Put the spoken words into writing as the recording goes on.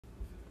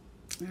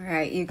All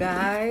right, you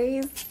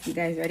guys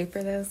ready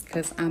for this?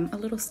 Because I'm a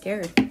little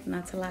scared,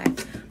 not to lie.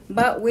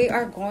 But we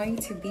are going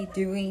to be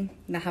doing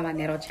the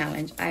Habanero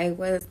Challenge. I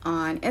was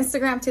on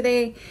Instagram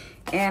today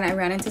and I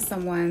ran into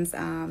someone's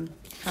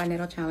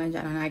Habanero Challenge.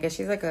 I don't know, I guess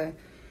she's like a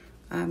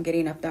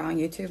getting up there on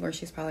YouTube, or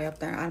she's probably up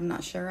there. I'm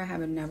not sure. I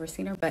haven't never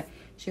seen her, but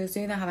she was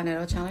doing the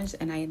Habanero Challenge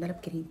and I ended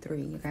up getting 3,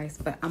 you guys.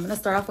 But I'm gonna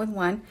start off with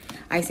 1.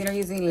 I seen her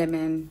using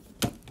lemon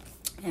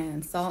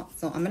and salt,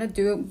 so I'm gonna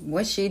do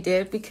what she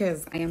did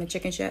because I am a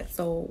chicken shit.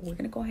 So we're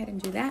gonna go ahead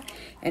and do that.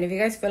 And if you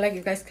guys feel like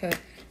you guys could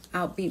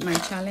outbeat my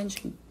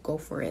challenge, go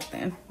for it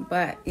then.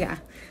 But yeah,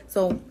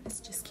 so let's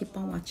just keep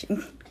on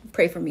watching.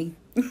 Pray for me.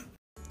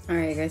 All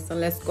right, guys, so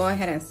let's go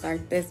ahead and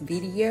start this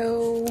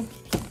video.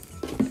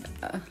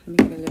 Let me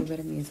get a little bit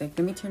of music.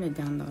 Let me turn it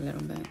down though a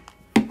little bit.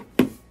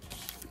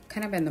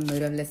 Kind of in the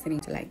mood of listening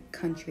to like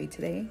country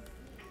today.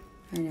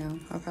 I know,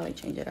 I'll probably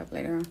change it up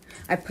later on.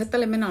 I put the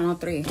lemon on all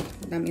 3.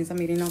 That means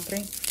I'm eating all 3.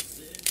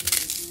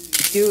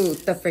 Dude,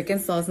 the freaking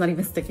salt's not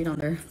even sticking on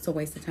there. It's a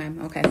waste of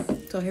time. Okay,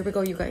 so here we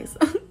go, you guys.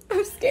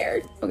 I'm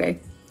scared.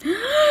 Okay.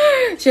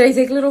 Should I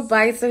take little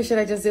bites or should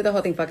I just do the whole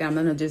thing? Fuck it, I'm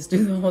gonna just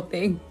do the whole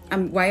thing.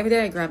 Why did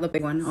I grab the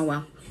big one? Oh,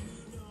 wow.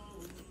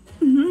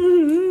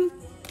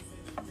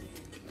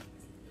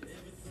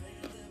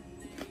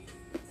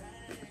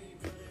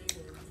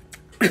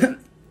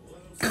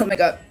 Oh my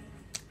God.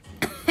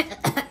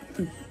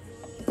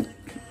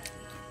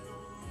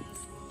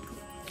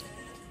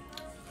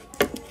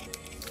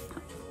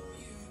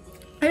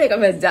 I think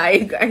I'm gonna die,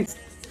 you guys.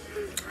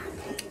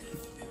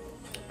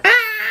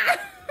 Ah!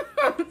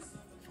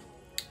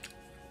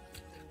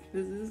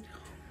 This is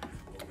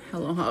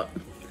hella hot.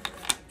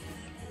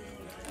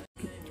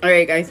 All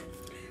right, guys,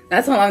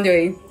 that's all I'm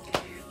doing.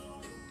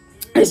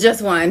 It's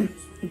just 1.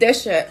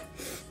 This shit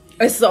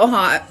is so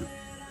hot.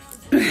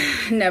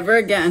 Never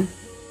again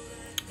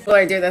will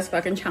I do this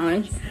fucking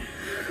challenge.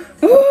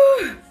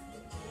 Woo!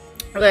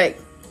 Like,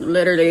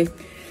 literally.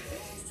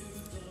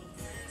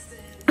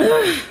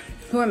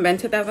 Who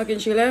invented that fucking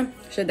chile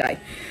should die.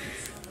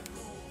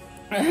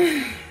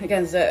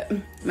 Against it.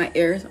 My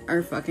ears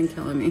are fucking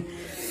killing me.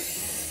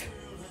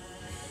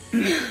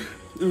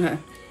 Okay.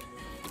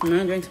 I'm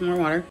gonna drink some more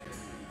water.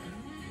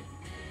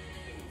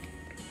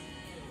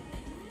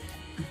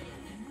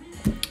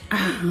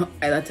 Okay,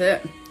 that's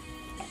it.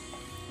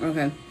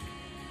 Okay.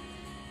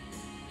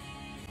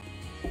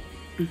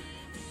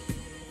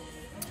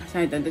 So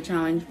I did the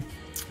challenge.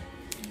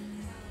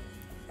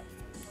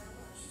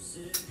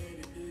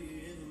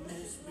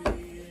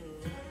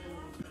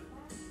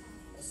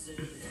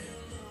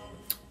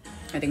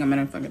 I think I'm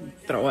gonna fucking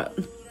throw up.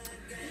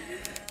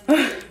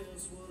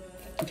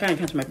 I'm trying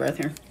to catch my breath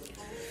here.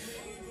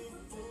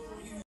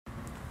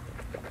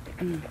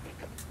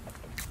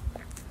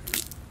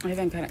 I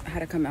even kind of had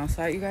to come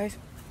outside, you guys.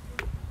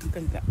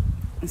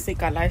 Sí,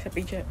 cala ese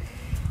pinche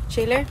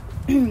chile.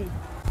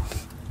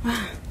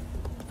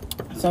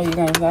 So you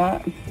guys,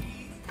 that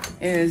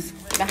is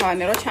the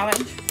Habanero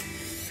Challenge.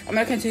 I'm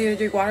gonna continue to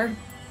drink water.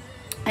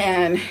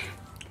 And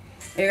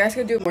if you guys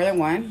could do more than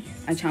 1,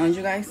 I challenge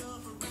you guys.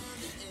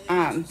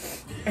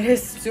 It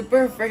is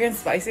super friggin'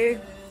 spicy.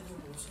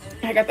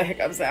 I got the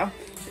hiccups now,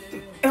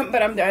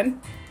 but I'm done.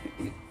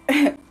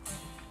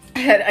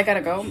 I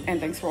gotta go,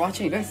 and thanks for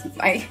watching, guys.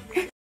 Bye.